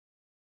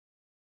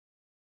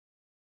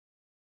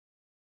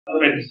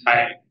Friends,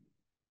 hi.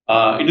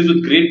 It is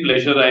with great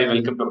pleasure I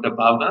welcome Dr.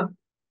 Bhavana.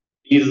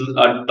 He is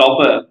a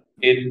topper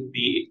in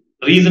the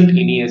recent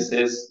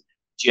NESS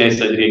GI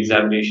surgery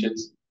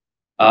examinations.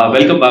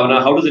 Welcome, Bhavana.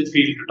 How does it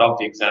feel to top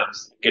the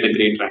exams, get a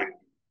great rank?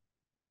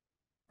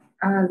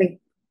 Like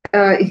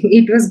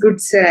it was good,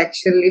 sir,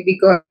 actually,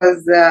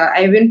 because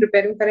I've been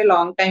preparing for a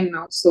long time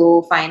now.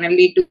 So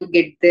finally, to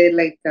get there,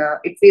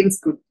 it feels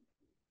good.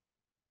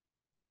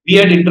 We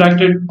had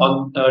interacted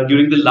on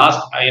during the last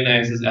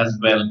INISS as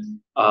well,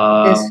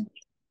 uh, Yes,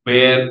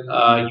 where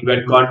you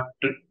had got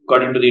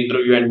into the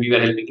interview and we were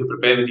helping you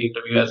prepare the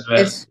interview as well.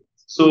 yes.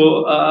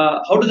 So,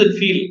 how does it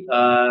feel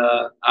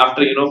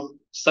after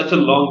such a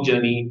long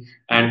journey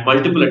and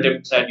multiple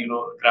attempts at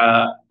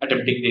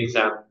attempting the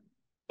exam?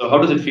 So, how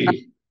does it feel?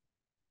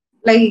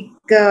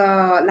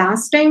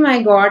 Last time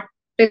I got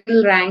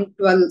till rank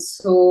 12,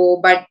 so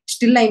but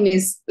still I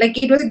missed.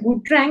 Like it was a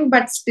good rank,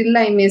 but still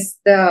I missed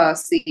the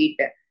seat.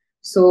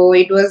 So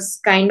it was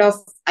kind of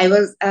I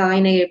was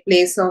in a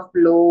place of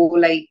low.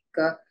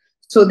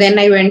 So then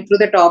I went through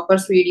the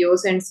toppers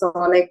videos and saw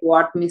like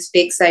what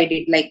mistakes I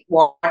did, like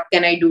what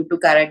can I do to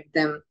correct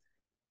them.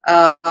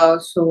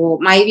 So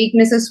my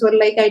weaknesses were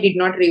like I did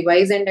not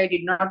revise and I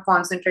did not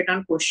concentrate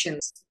on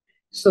questions.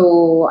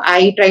 So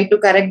I tried to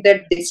correct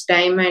that this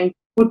time and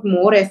put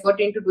more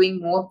effort into doing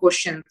more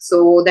questions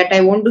so that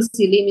I won't do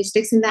silly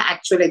mistakes in the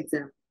actual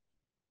exam.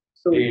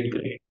 So Great,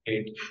 great,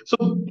 great. So,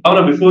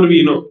 Bhavana, before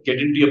we get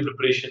into your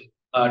preparation,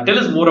 tell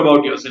us more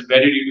about yourself.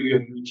 Where did you do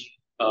your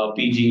UG,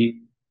 PG,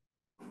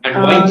 and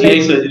why uh, GI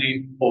like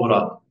surgery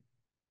overall?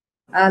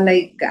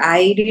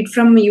 I did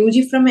from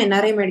UG from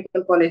NRI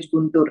Medical College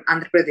Guntur,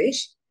 Andhra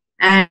Pradesh,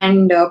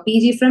 and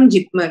PG from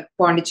JIPMER,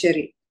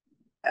 Pondicherry.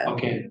 Uh,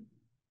 Okay,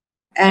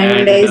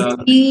 and and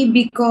SG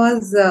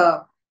because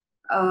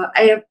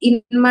I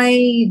in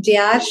my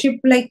JR ship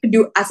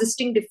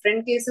assisting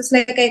different cases,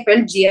 like I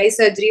felt GI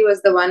surgery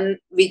was the one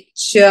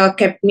which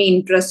kept me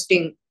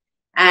interesting,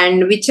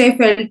 and which I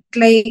felt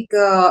like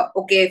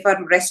okay,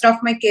 for rest of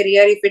my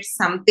career, if it's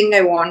something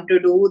I want to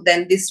do,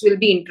 then this will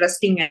be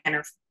interesting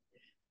enough.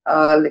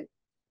 Like,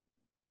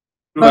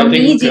 no, for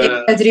me, GI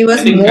surgery I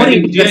was think more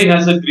GI interesting.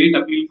 has a great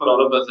appeal for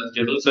all of us as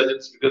general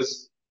surgeons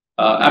because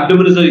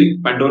abdomen is a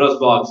Pandora's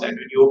box, and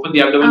when you open the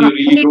abdomen, you And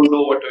really don't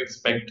know what to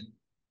expect.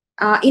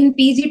 in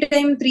PG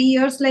time, 3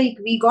 years, like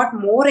we got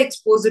more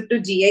exposed to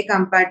GI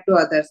compared to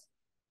others.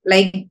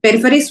 Like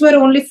peripheries were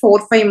only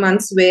 4 5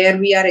 months where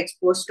we are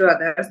exposed to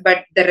others,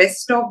 but the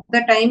rest of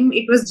the time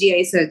it was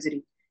GI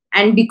surgery.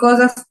 And because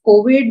of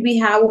COVID, we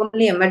have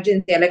only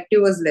emergency.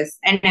 Elective was less,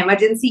 and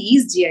emergency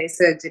is GI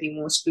surgery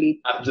mostly.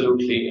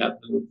 Absolutely,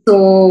 absolutely.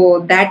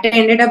 So that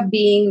ended up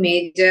being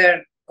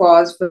major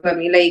cause for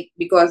me, like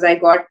because I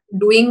got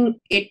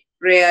doing it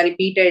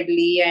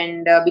repeatedly,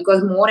 and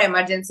because more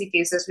emergency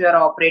cases we are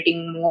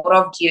operating, more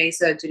of GI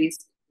surgeries.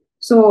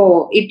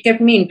 So it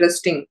kept me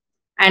interesting,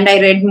 and I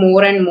read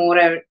more and more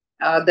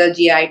the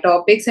GI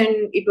topics, and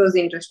it was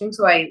interesting.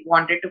 So I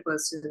wanted to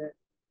pursue that.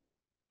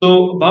 So,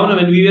 Bhavana,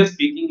 when we were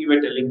speaking, you were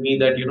telling me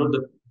that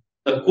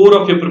the core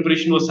of your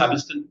preparation was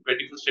Sabiston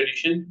 21st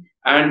edition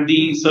and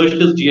the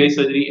Surgtest GI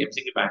surgery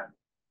MCQ bank.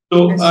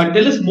 So, Yes.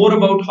 tell us more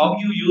about how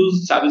you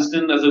use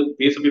Sabiston as a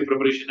base of your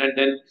preparation and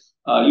then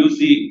use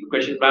the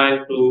question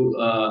bank to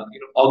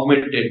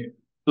augment it.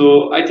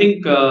 So, I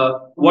think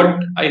what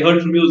I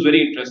heard from you was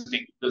very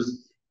interesting because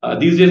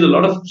these days a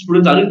lot of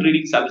students aren't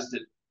reading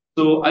Sabiston.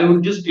 So, I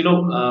would just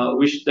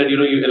wish that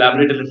you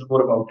elaborate a little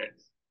more about it.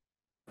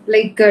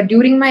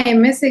 During my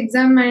MS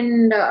exam,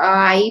 and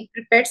I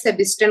prepared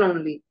Sebiston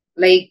only.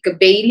 Like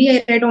Bailey,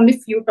 I read only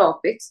few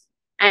topics,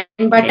 and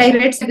but I Okay.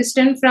 read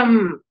Sebiston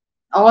from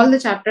all the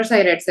chapters.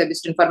 I read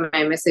Sebiston for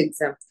my MS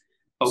exam.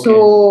 Okay.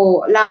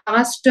 So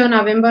last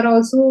November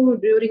also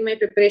during my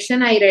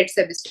preparation, I read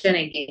Sebiston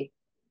again.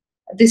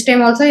 This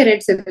time also I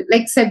read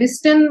like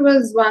Sebiston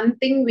was one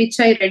thing which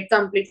I read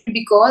completely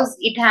because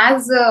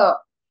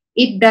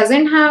it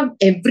doesn't have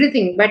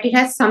everything, but it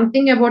has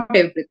something about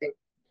everything.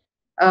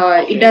 It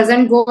Okay.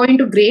 doesn't go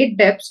into great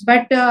depths,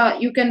 but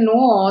you can know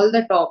all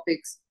the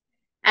topics.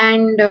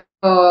 And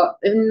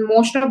in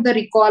most of the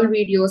recall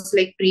videos,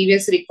 like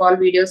previous recall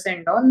videos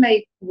and all,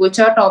 like which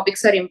are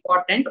topics are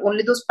important,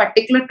 only those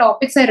particular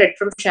topics I read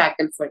from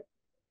Shackelford.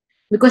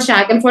 Because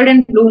Shackelford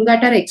and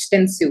Bloomgat are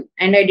extensive,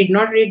 and I did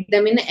not read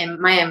them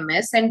in my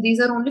MS, and these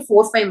are only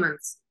 4 5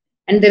 months.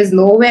 And there's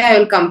no way I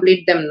will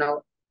complete them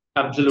now.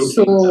 Absolutely,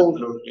 So,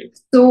 absolutely.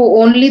 so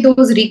only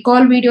those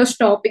recall videos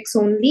topics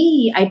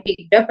only I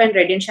picked up and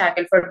read in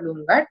Shackelford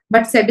Bloomgut.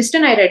 But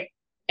Sebiston I read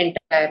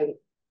entirely.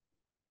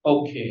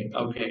 Okay,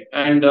 okay.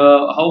 And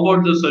how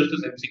about the search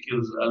test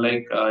MCQs?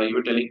 You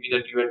were telling me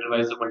that you had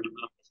revised them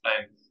multiple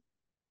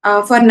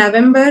times. For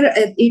November,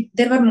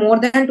 there were more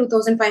than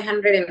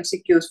 2,500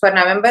 MCQs. For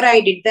November, I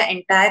did the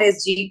entire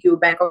SGQ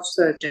bank of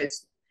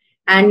searches.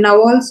 And now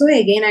also,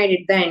 again, I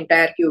did the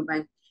entire Q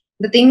bank.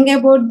 The thing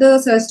about the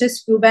search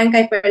test Q bank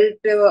I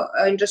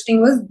felt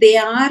interesting was they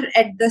are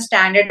at the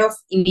standard of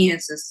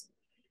INESS.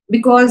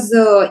 Because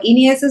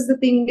INESS, the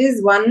thing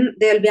is, one,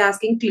 they'll be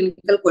asking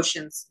clinical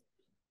questions.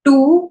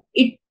 Two,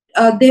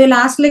 they will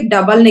ask like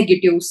double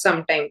negatives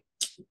sometime.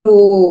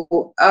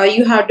 So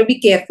you have to be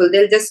careful.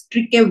 They'll just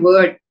trick a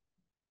word,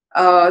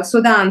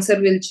 so the answer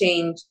will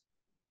change,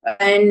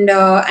 and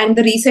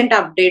the recent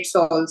updates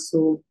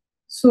also.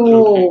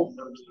 Absolutely.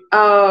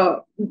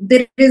 So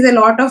there is a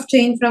lot of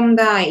change from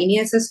the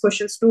NESS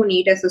questions to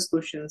NEET SS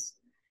questions,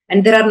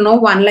 and there are no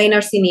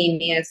one-liners in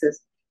NESS.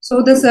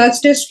 So the True.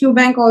 search test Q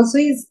bank also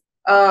is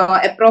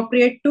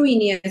appropriate to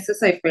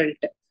NESS, I felt,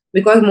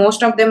 because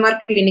most of them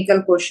are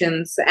clinical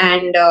questions,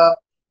 and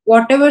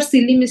whatever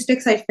silly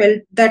mistakes I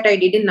felt that I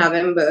did in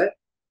November,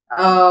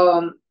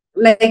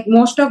 like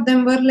most of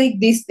them were like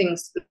these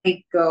things,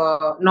 like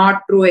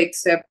not true,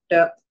 except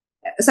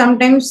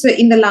sometimes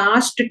in the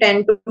last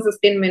 10 to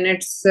 15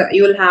 minutes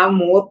you will have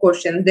more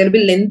questions. There will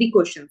be lengthy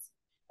questions.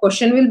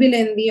 Question will be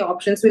lengthy,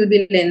 options will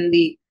be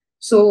lengthy.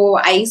 So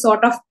I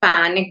sort of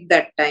panicked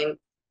that time,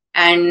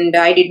 and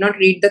I did not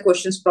read the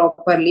questions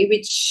properly,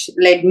 which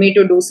led me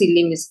to do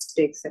silly mistakes.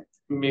 Makes sense.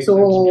 Makes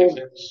So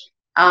sense.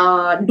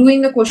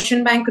 doing the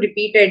question bank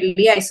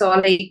repeatedly, I saw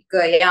like,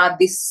 yeah,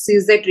 this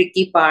is the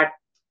tricky part,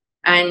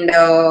 and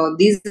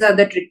these are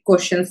the trick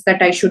questions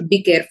that I should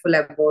be careful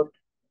about.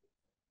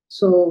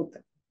 So I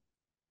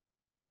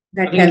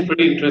that think it's helped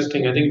pretty me.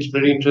 interesting. I think it's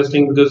pretty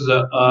interesting because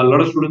a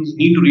lot of students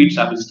need to read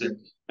Sabiston,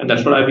 and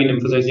that's what I've been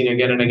emphasizing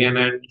again and again.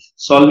 And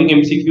solving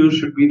MCQs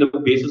should be the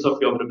basis of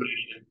your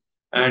preparation.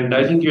 And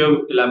I think you have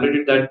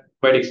elaborated that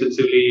quite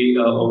extensively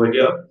over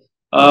here.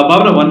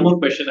 Bhavna, one more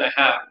question I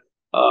have.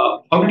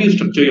 How did you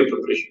structure your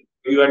preparation?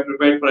 You had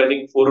prepared for, I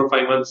think, 4 or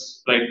 5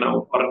 months right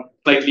now, or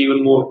slightly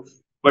even more.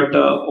 But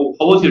how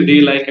was your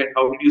day like, and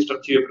how did you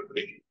structure your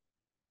preparation?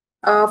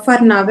 For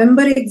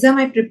November exam,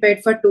 I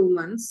prepared for 2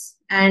 months,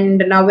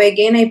 and now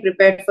again I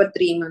prepared for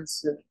 3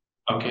 months.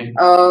 Okay.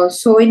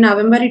 So in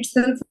November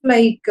itself,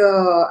 like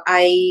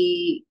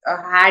I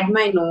had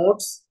my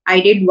notes.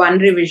 I did one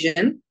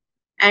revision,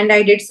 and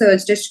I did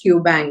search test Q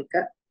bank,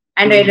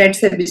 and I Hmm. read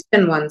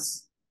Sebastian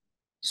once.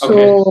 Okay.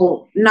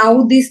 So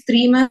now these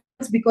 3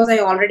 months, because I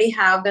already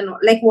have the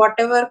like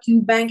whatever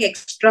Q bank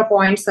extra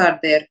points are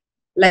there,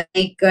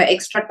 like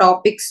extra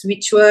topics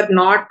which were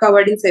not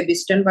covered in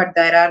Sebastian, but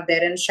there are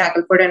there in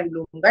Shackelford and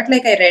Bloomberg.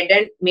 Like I read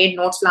and made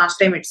notes last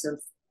time itself.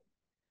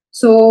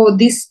 So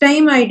this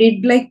time I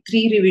did like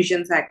three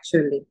revisions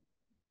actually.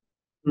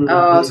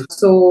 Hmm.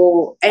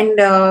 So and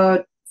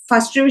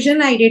first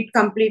revision I did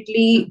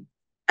completely.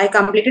 I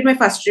completed my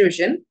first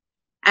revision,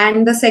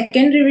 and the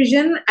second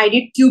revision I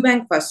did Q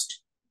bank first.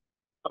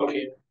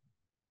 Okay.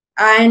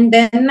 And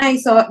then I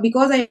saw,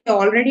 because I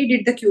already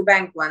did the Q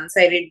bank once,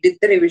 I did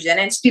the revision,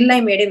 and still I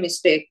made a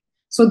mistake.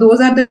 So those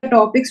are the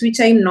topics which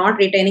I'm not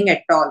retaining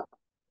at all.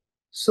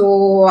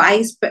 So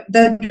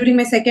during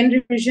my second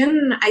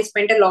revision, I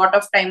spent a lot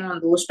of time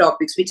on those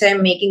topics which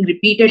I'm making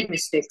repeated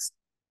mistakes.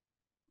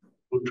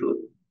 True, true.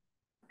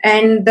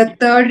 And the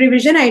third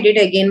revision, I did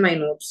again my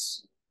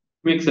notes.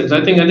 Makes sense.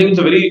 I think it's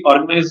a very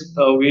organized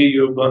way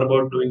you've gone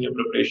about doing your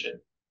preparation.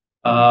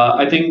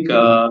 I think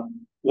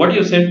what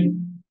you said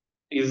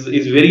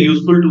is very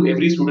useful to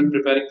every student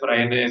preparing for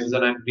INS,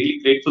 and I'm really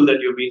grateful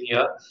that you've been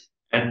here.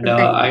 And Thank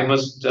I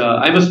must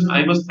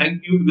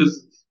thank you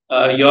because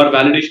your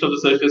validation of the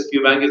Search Test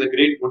Q Bank is a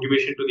great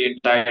motivation to the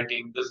entire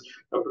team. Because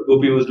Dr.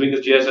 Gopi was doing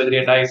his GI surgery,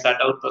 and I sat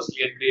down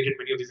personally and created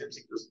many of these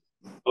MCQs.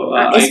 So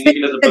I take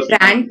it Especially as a the personal grand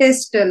compliment.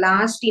 test,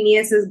 last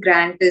ES's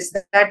grand test,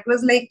 that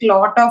was like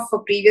lot of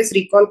previous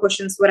recall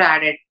questions were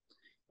added.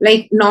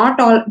 Like not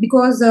all,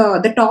 because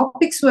the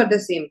topics were the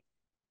same.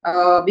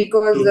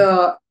 Because True.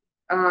 uh,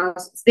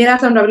 there are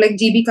some like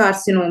GB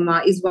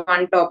carcinoma is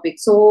one topic.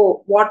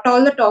 So what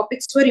all the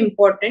topics were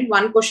important,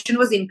 one question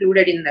was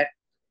included in that.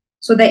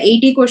 So the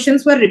 80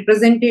 questions were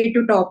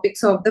representative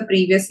topics of the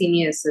previous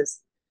ESs.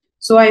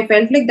 So I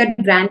felt like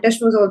that grand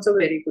test was also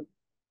very good.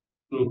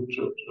 True,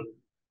 true, true.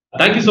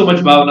 Thank you so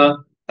much,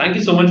 Bhavna. Thank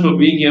you so much for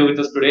being here with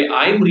us today.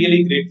 I'm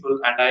really grateful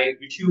and I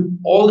wish you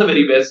all the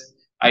very best.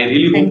 I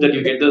really hope Thank that you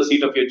you. get the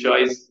seat of your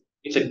choice.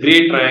 It's a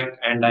great rank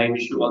and I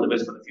wish you all the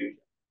best for the future.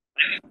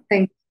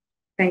 Thank,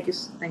 thank you.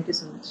 Thank you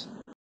so much.